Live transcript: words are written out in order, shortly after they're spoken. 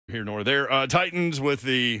here nor there. Titans with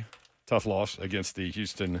the tough loss against the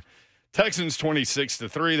Houston Texans,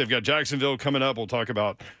 26-3. They've got Jacksonville coming up. We'll talk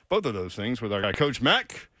about both of those things with our guy, Coach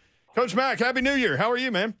Mack. Coach Mack, Happy New Year. How are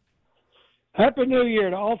you, man? Happy New Year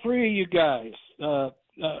to all three of you guys.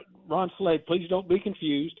 Ron Slade, please don't be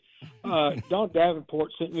confused. Dawn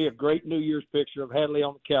Davenport sent me a great New Year's picture of Hadley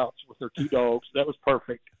on the couch with her two dogs. That was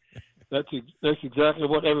perfect. That's exactly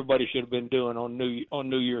what everybody should have been doing on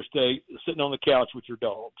New Year's Day, sitting on the couch with your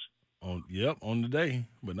dogs. On the day,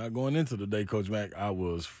 but not going into the day, Coach Mack. I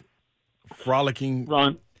was frolicking.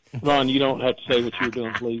 Ron, you don't have to say what you're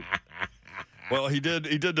doing, please. Well, he did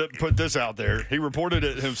put this out there. He reported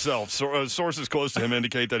it himself. So, sources close to him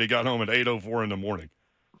indicate that he got home at 8:04 in the morning.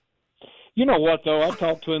 You know what, though? I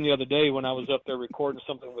talked to him the other day when I was up there recording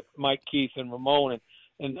something with Mike Keith and Ramon,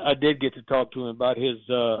 and I did get to talk to him about his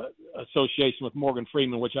association with Morgan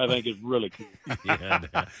Freeman, which I think is really cool. Yeah,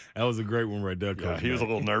 that was a great one right there, Coach. Yeah, he was a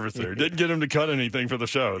little nervous there. Didn't get him to cut anything for the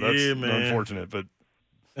show. That's unfortunate, but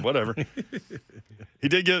whatever. He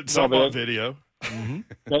did get some on video. Mm-hmm.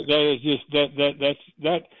 That is just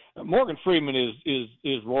that Morgan Freeman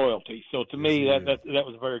is royalty. So to me, that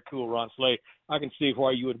was very cool, Ron Slade. I can see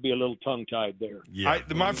why you would be a little tongue-tied there. Yeah,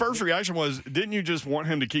 my first reaction was, didn't you just want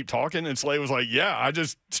him to keep talking? And Slade was like, yeah, I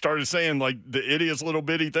just started saying, like, the idiot's little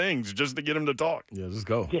bitty things just to get him to talk. Yeah, just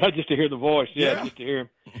go. Yeah, just to hear the voice. Yeah. Just to hear him.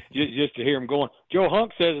 Just to hear him going. Joe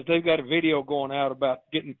Hunk says that they've got a video going out about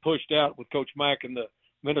getting pushed out with Coach Mack and the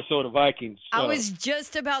Minnesota Vikings. I was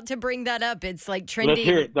just about to bring that up. It's like trending. Let's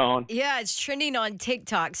hear it, Dawn. Yeah, it's trending on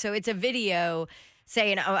TikTok. So it's a video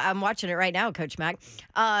saying, I'm watching it right now, Coach Mack.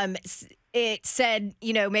 It said,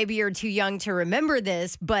 maybe you're too young to remember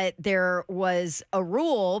this, but there was a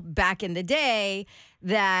rule back in the day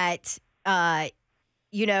that, the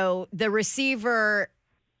receiver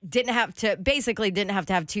didn't have to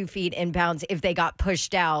have 2 feet in bounds. If they got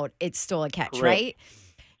pushed out, it's still a catch, Correct. right?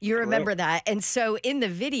 You remember that. And so in the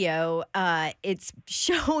video, it's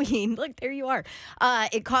showing, look, there you are.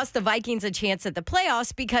 It cost the Vikings a chance at the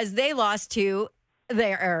playoffs because they lost to the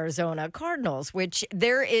Arizona Cardinals, which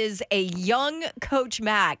there is a young Coach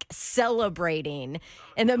Mack celebrating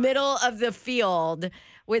in the middle of the field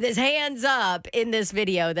with his hands up in this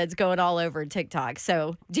video that's going all over TikTok.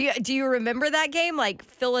 So do you remember that game? Like,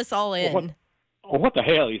 fill us all in. What the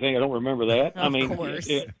hell? You think I don't remember that? Of course.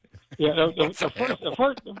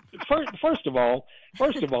 First of all,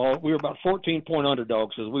 we were about 14-point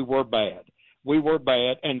underdogs because we were bad. We were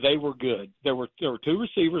bad, and they were good. There were two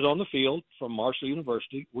receivers on the field from Marshall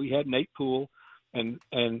University. We had Nate Poole, and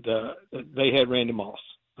they had Randy Moss.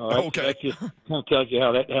 All right, okay. So that just kind of tells you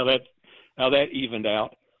how that evened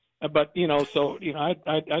out. But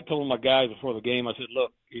I told my guys before the game. I said,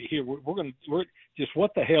 look, here we're just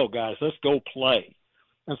what the hell, guys? Let's go play.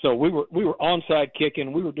 And so we were onside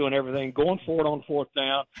kicking. We were doing everything, going for it on fourth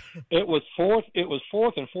down. It was fourth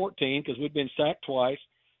and 14 because we'd been sacked twice.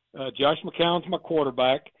 Josh McCown's my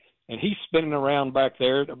quarterback, and he's spinning around back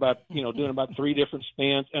there doing about 3 different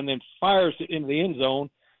spins, and then fires it into the end zone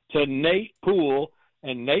to Nate Poole,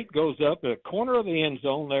 and Nate goes up the corner of the end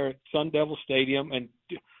zone there at Sun Devil Stadium and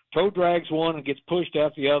toe drags one and gets pushed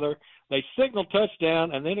out the other. They signal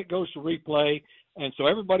touchdown, and then it goes to replay, and so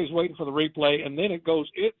everybody's waiting for the replay, and then it goes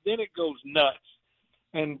nuts.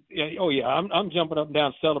 And I'm jumping up and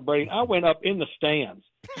down celebrating. I went up in the stands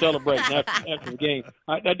celebrating after the game.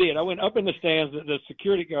 I did. I went up in the stands. The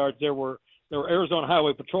security guards there were Arizona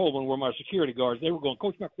Highway Patrolmen were my security guards. They were going,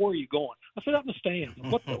 Coach Mack, where are you going? I said, up in the stands.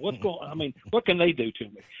 What's going on? I mean, what can they do to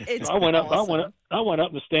me? So I went up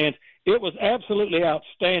in the stands. It was absolutely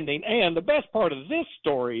outstanding. And the best part of this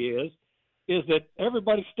story is that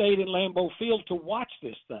everybody stayed in Lambeau Field to watch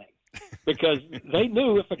this thing. Because they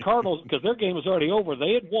knew if the Cardinals, because their game was already over,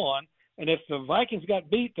 they had won, and if the Vikings got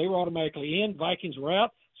beat, they were automatically in. Vikings were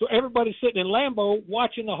out. So everybody's sitting in Lambeau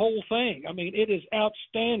watching the whole thing. I mean, it is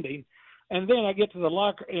outstanding. And then I get to the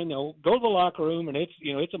locker, go to the locker room, and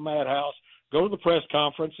it's a madhouse. Go to the press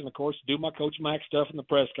conference, and of course, do my Coach Mack stuff in the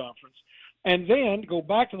press conference, and then go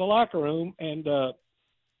back to the locker room and.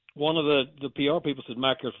 One of the PR people said,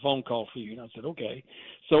 Mack, there's a phone call for you. And I said, okay.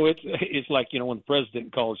 So it's like, when the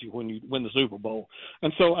president calls you when you win the Super Bowl.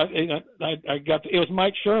 And so I got it was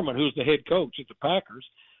Mike Sherman, who's the head coach at the Packers,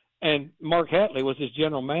 and Mark Hatley was his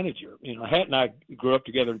general manager. Hat and I grew up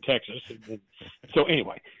together in Texas. So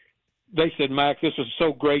anyway, they said, Mack, this was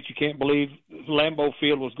so great. You can't believe Lambeau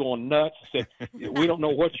Field was going nuts. Said, we don't know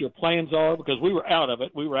what your plans are because we were out of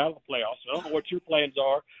it. We were out of the playoffs. So I don't know what your plans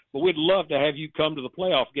are, but we'd love to have you come to the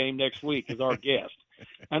playoff game next week as our guest.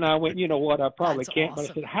 And I went, you know what? I probably can't. Awesome.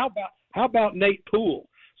 But I said, how about Nate Poole?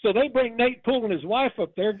 So they bring Nate Poole and his wife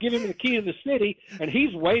up there, give him the key to the city, and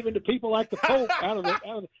he's waving to people like the Pope out of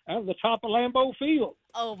the top of Lambeau Field.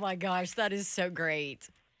 Oh my gosh, that is so great.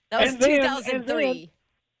 That was And then- 2003.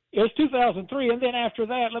 It was 2003, and then after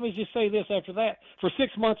that, let me just say this: after that, for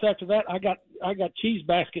 6 months after that, I got cheese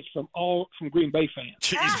baskets from Green Bay fans.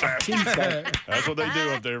 Cheese basket. That's what they do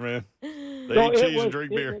up there, man. They So eat it cheese was- and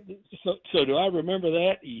drink beer. So do I remember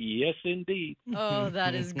that? Yes, indeed. Oh,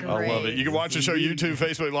 that is great. I love it. You can watch the show YouTube,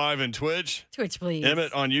 Facebook Live, and Twitch. Twitch, please.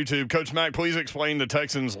 Emmett on YouTube. Coach Mack, please explain the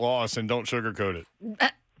Texans' loss and don't sugarcoat it.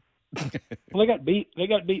 Well, they got beat. They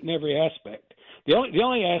got beat in every aspect. The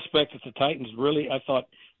only aspect that the Titans really, I thought,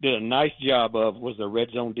 did a nice job of was their red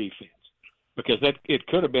zone defense, because it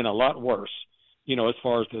could have been a lot worse, as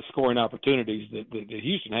far as the scoring opportunities that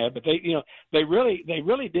Houston had. But they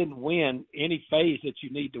really didn't win any phase that you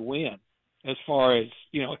need to win, as far as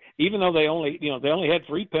even though they only had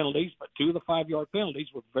 3 penalties, but 2 of the 5-yard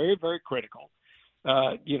penalties were very, very critical.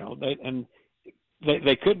 They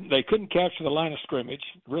couldn't capture the line of scrimmage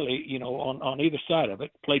really, on either side of it.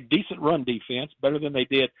 Played decent run defense, better than they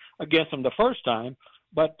did against them the first time,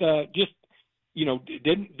 but just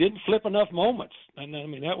didn't flip enough moments. And I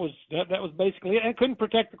mean that was basically it. And couldn't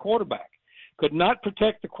protect the quarterback. Could not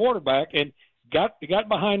protect the quarterback, and got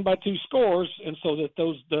behind by 2 scores. And so that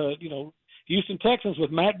the Houston Texans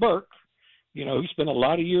with Matt Burke, who spent a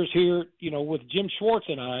lot of years here, with Jim Schwartz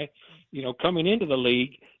and I, coming into the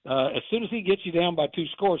league. As soon as he gets you down by 2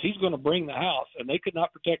 scores, he's going to bring the house, and they could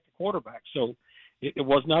not protect the quarterback. So it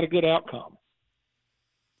was not a good outcome.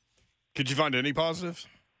 Could you find any positives?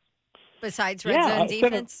 Besides red zone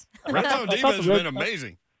defense? Red zone defense has been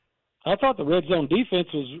amazing. I thought the red zone defense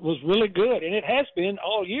was really good, and it has been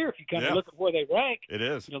all year if you kind of look at where they rank. It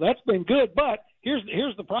is. That's been good, but here's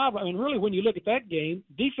the problem. I mean, really, when you look at that game,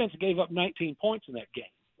 defense gave up 19 points in that game,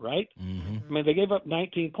 right? Mm-hmm. I mean, they gave up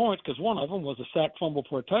 19 points because one of them was a sack fumble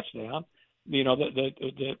for a touchdown,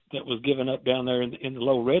 that was given up down there in the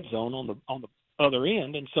low red zone on the other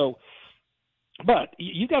end. And so, but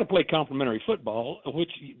you got to play complementary football, which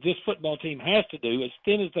this football team has to do, as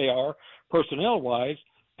thin as they are personnel wise,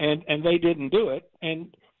 and they didn't do it.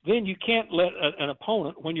 And then you can't let an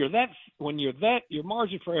opponent, when you're that your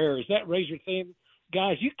margin for error is that razor thin,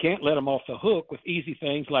 guys, you can't let them off the hook with easy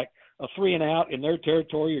things like a 3 and out in their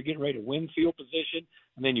territory. You're getting ready to win field position,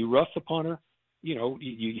 and then you rough the punter.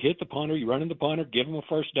 You hit the punter, you run in the punter, give them a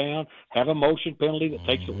first down, have a motion penalty that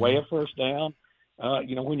takes away a first down.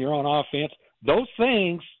 When you're on offense, those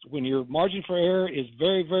things, when your margin for error is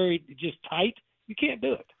very, very just tight, you can't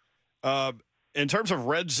do it. In terms of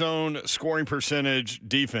red zone scoring percentage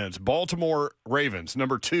defense, Baltimore Ravens,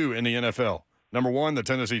 number 2 in the NFL. Number 1, the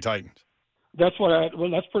Tennessee Titans. That's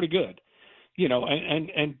that's pretty good.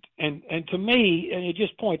 And to me, and it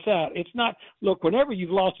just points out, it's not, look, whenever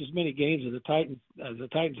you've lost as many games as the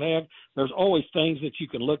Titans have, there's always things that you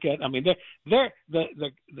can look at. I mean, the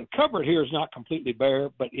cupboard here is not completely bare,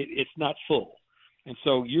 but it's not full. And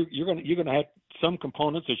so you're going to have some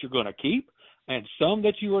components that you're going to keep and some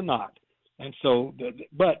that you are not. And so,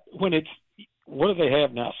 but when what do they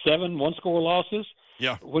have now? 7 one-score losses?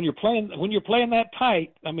 Yeah. When you're playing that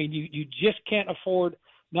tight, I mean, you just can't afford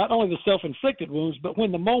not only the self-inflicted wounds, but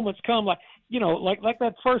when the moments come, like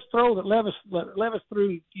that first throw that Levis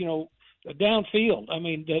threw, downfield. I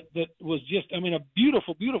mean, that was just, a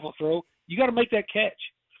beautiful, beautiful throw. You got to make that catch.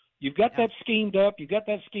 You've got that schemed up. You got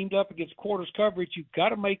that schemed up against quarters coverage. You've got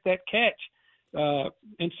to make that catch.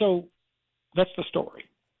 And so that's the story.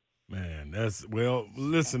 Man,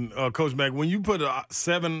 listen, Coach Mack, when you put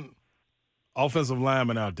 7 offensive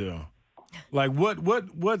linemen out there, like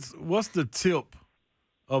what's the tip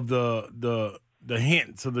of the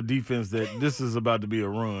hint to the defense that this is about to be a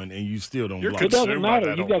run and you still don't block? It doesn't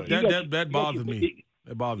matter. That bothers me.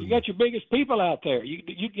 That bothers me. You got your biggest people out there.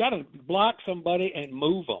 You got to block somebody and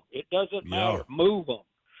move them. It doesn't matter. Move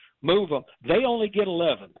them. They only get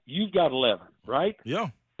 11. You've got 11, right?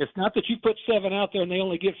 Yeah. It's not that you put 7 out there and they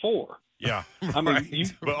only get 4. Yeah.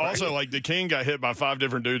 But also, like, the King got hit by 5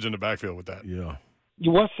 different dudes in the backfield with that. Yeah.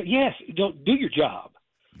 Yes. Don't do your job.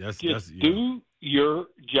 Do your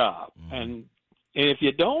job. Mm-hmm. And if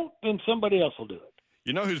you don't, then somebody else will do it.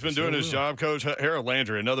 You know who's been doing his job, Coach? Harold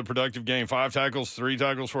Landry. Another productive game. 5 tackles, 3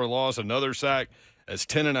 tackles for a loss, another sack. That's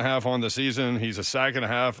 10.5 on the season. He's a sack and a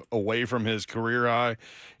half away from his career high.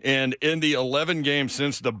 And in the 11 games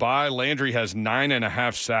since the bye, Landry has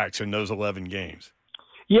 9.5 sacks in those 11 games.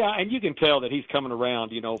 Yeah, and you can tell that he's coming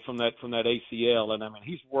around, from that ACL. And,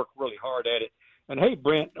 he's worked really hard at it. And, hey,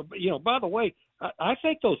 Brent, by the way, I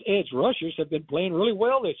think those edge rushers have been playing really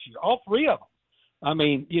well this year, all 3 of them. I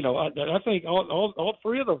mean, I think all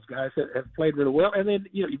three of those guys have played really well. And then,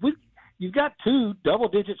 you've got 2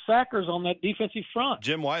 double-digit sackers on that defensive front.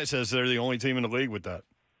 Jim Wyatt says they're the only team in the league with that.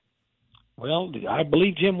 Well, I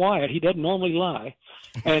believe Jim Wyatt. He doesn't normally lie.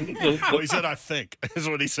 And well, he said, I think, is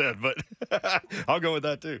what he said. But I'll go with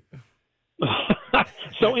that, too.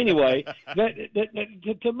 So anyway,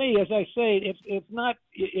 to me, as I say,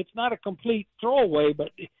 it's not a complete throwaway,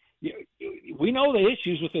 but we know the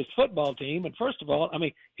issues with this football team. And first of all, I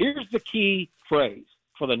mean, here's the key phrase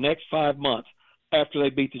for the next 5 months after they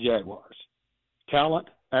beat the Jaguars: talent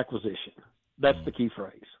acquisition. That's the key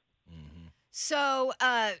phrase. So,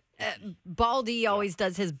 Baldy always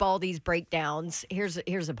does his Baldy's breakdowns. Here's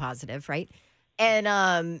a positive, right?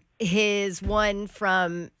 And his one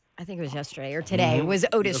from, I think it was yesterday or today, was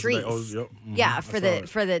Otis Reese. Yep. Yeah, for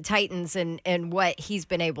the Titans and what he's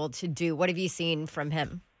been able to do. What have you seen from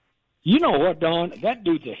him? You know what, Dawn? That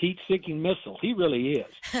dude's a heat-seeking missile. He really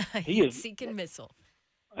is. Heat-seeking missile.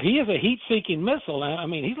 He is a heat-seeking missile. I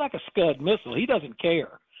mean, he's like a Scud missile. He doesn't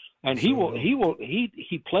care, and he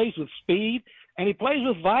plays with speed and he plays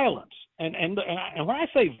with violence. And when I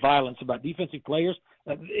say violence about defensive players,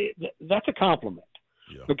 that's a compliment.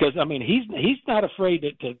 Yeah. Because I mean, he's not afraid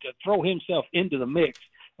to throw himself into the mix,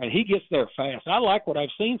 and he gets there fast. I like what I've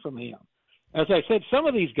seen from him. As I said, some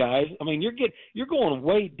of these guys, I mean, you're going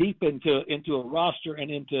way deep into a roster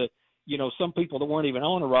and into some people that weren't even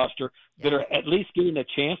on a roster that are at least getting a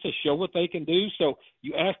chance to show what they can do. So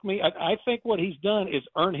you ask me, I think what he's done is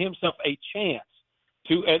earn himself a chance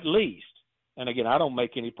to at least. And again, I don't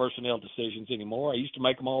make any personnel decisions anymore. I used to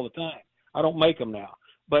make them all the time. I don't make them now,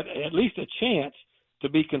 but at least a chance to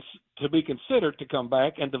be considered to come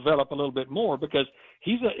back and develop a little bit more, because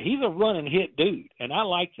he's a run and hit dude, and I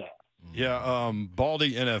like that. Yeah,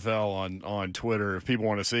 Baldy NFL on Twitter, if people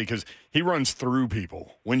want to see, because he runs through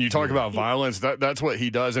people. When you talk about violence, that's what he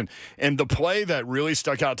does. And the play that really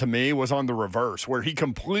stuck out to me was on the reverse, where he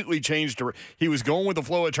completely changed. He was going with the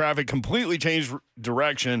flow of traffic, completely changed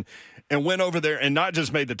direction, and went over there and not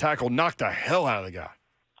just made the tackle, knocked the hell out of the guy.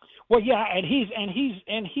 Well, yeah, and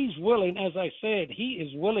he's willing, as I said, he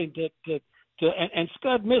is willing to and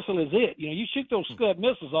Scud missile is it. You shoot those Scud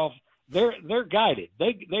missiles off. They're guided.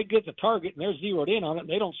 They get the target and they're zeroed in on it. And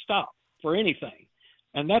they don't stop for anything,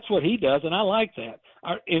 and that's what he does. And I like that.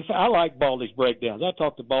 I like Baldy's breakdowns. I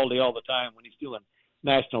talk to Baldy all the time when he's doing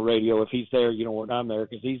national radio. If he's there, when I'm there,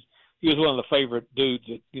 because he was one of the favorite dudes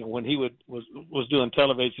that when he was doing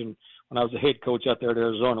television when I was a head coach out there at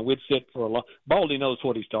Arizona. We'd sit for a long. Baldy knows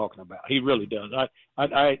what he's talking about. He really does.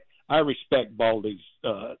 I respect Baldy's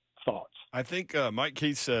thoughts. I think Mike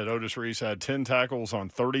Keith said Otis Reese had 10 tackles on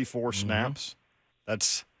 34 snaps.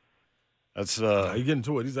 That's he's getting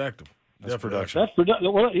to it. He's active. That's production. That's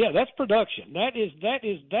production. Well, yeah, that's production.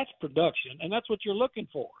 That's production, and that's what you're looking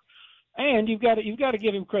for. And you've got to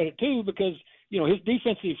give him credit too, because his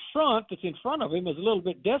defensive front that's in front of him is a little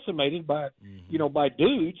bit decimated by by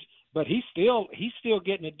dudes, but he's still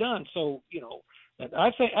getting it done. So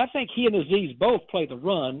I think he and Aziz both play the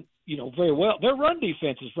run very well. Their run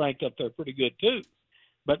defense is ranked up there pretty good too.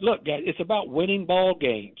 But look, guys, it's about winning ball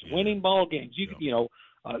games. Yeah. Winning ball games.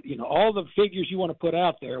 All the figures you want to put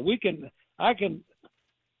out there. I can.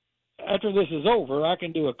 After this is over, I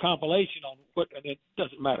can do a compilation on what. And it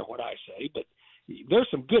doesn't matter what I say, but there's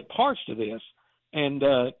some good parts to this, and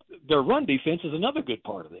their run defense is another good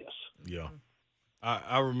part of this. Yeah,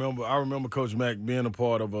 I remember Coach Mack being a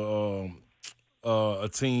part of a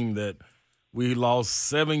team that. We lost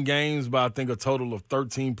 7 games by, I think, a total of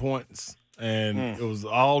 13 points, and it was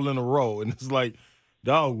all in a row. And it's like,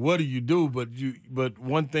 dog, what do you do? But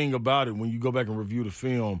one thing about it, when you go back and review the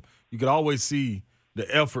film, you could always see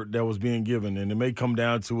the effort that was being given, and it may come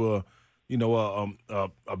down to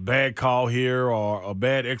a bad call here or a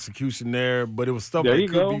bad execution there, but it was stuff that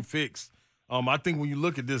could be fixed. I think when you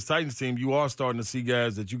look at this Titans team, you are starting to see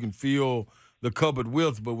guys that you can fill the cupboard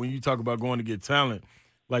with. But when you talk about going to get talent.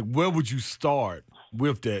 Like, where would you start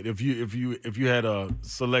with that if you had a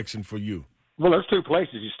selection for you? Well, there's 2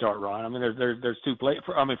 places you start, Ron. I mean, there's 2 places.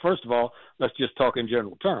 I mean, first of all, let's just talk in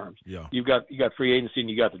general terms. Yeah. You got free agency and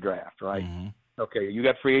you got the draft, right? Mm-hmm. Okay, you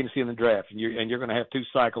got free agency and the draft, and you're going to have 2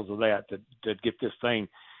 cycles of that to get this thing,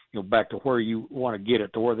 back to where you want to get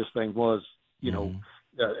it, to where this thing was, a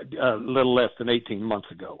little less than 18 months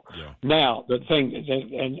ago. Yeah. Now the thing,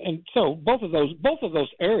 and so both of those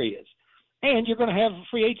areas. And you're going to have a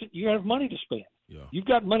free agent. You have money to spend. Yeah. You've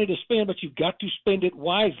got money to spend, but you've got to spend it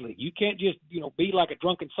wisely. You can't just, be like a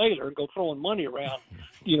drunken sailor and go throwing money around,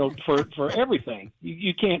 for everything.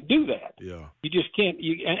 You can't do that. Yeah. You just can't.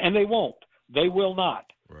 And they won't. They will not.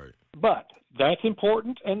 Right. But that's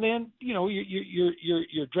important. And then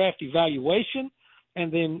your draft evaluation,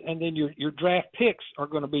 and then your draft picks are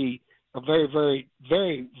going to be a very, very,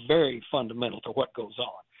 very, very fundamental to what goes on.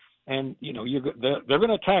 And they're going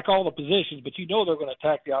to attack all the positions, but they're going to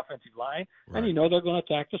attack the offensive line, right. And they're going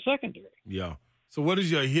to attack the secondary. Yeah. So what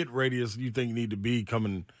is your hit radius you think need to be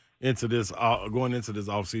coming into this going into this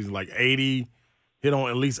offseason? Like 80, hit on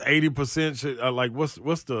at least 80%. Like what's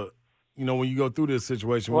the when you go through this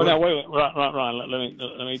situation? Well, now wait, Ron,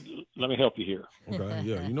 let me help you here. Okay,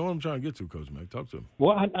 yeah, you know what I'm trying to get to, Coach Mack. Talk to me.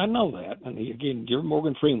 Well, I know that, and again, you're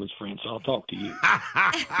Morgan Freeman's friend, so I'll talk to you.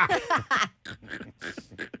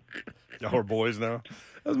 Y'all are boys now.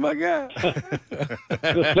 That's my guy.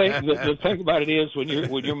 the thing about it is when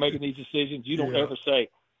you're making these decisions, you don't ever say,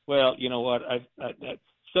 "Well, you know what?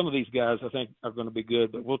 Some of these guys I think are going to be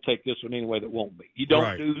good, but we'll take this one anyway that won't be." You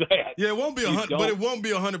don't do that. Yeah, it won't be 100, but it won't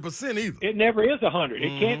be 100% either. It never is 100.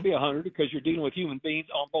 It can't be 100 because you're dealing with human beings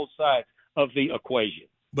on both sides of the equation.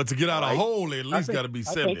 But to get out of hole, they at least got to be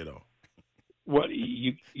 70 though. Well,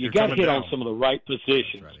 you got to hit on some of the right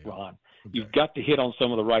positions, Ron. Okay. You've got to hit on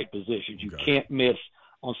some of the right positions. You can't miss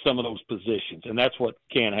on some of those positions, and that's what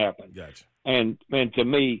can happen. Gotcha. And to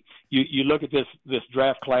me, you look at this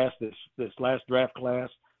draft class, this last draft class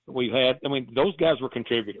that we've had. I mean, those guys were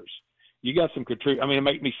contributors. You got some contributors. I mean, it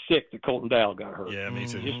makes me sick that Colton Dowell got hurt. Yeah, me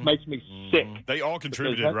too. It just makes me sick. They all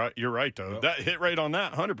contributed, right? You're right, though. Yep. That hit rate on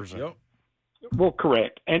that, 100%. Yep. Well,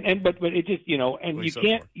 correct. but it just and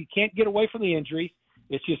you can't get away from the injuries.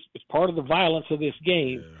 It's part of the violence of this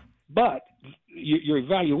game. Yeah. But your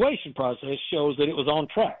evaluation process shows that it was on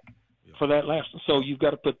track for that last. So you've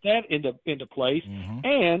got to put that into place. Mm-hmm.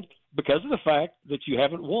 And because of the fact that you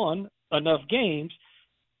haven't won enough games,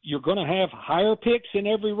 you're going to have higher picks in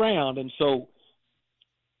every round. And so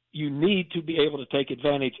you need to be able to take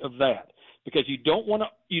advantage of that because you don't want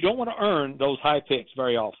to earn those high picks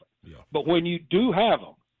very often. Yeah. But when you do have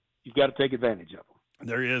them, you've got to take advantage of them.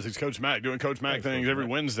 There he is. He's Coach Mack doing Coach Mack things every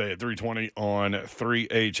Wednesday at 3:20 on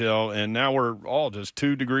 3HL. And now we're all just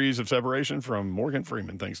 2 degrees of separation from Morgan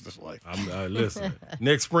Freeman, thanks to this life. Listen,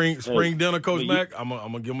 next spring dinner, Coach Mack, I'm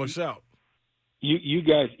gonna give him a shout. You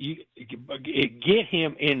guys, get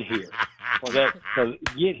him in here.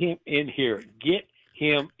 Get him in here. Get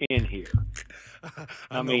him in here.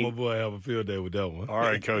 I know my boy have a field day with that one. All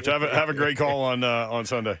right, Coach. Have a great call on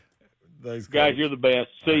Sunday. Thanks, Coach. Guys, you're the best.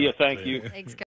 See you. Thank you. Thanks, Coach.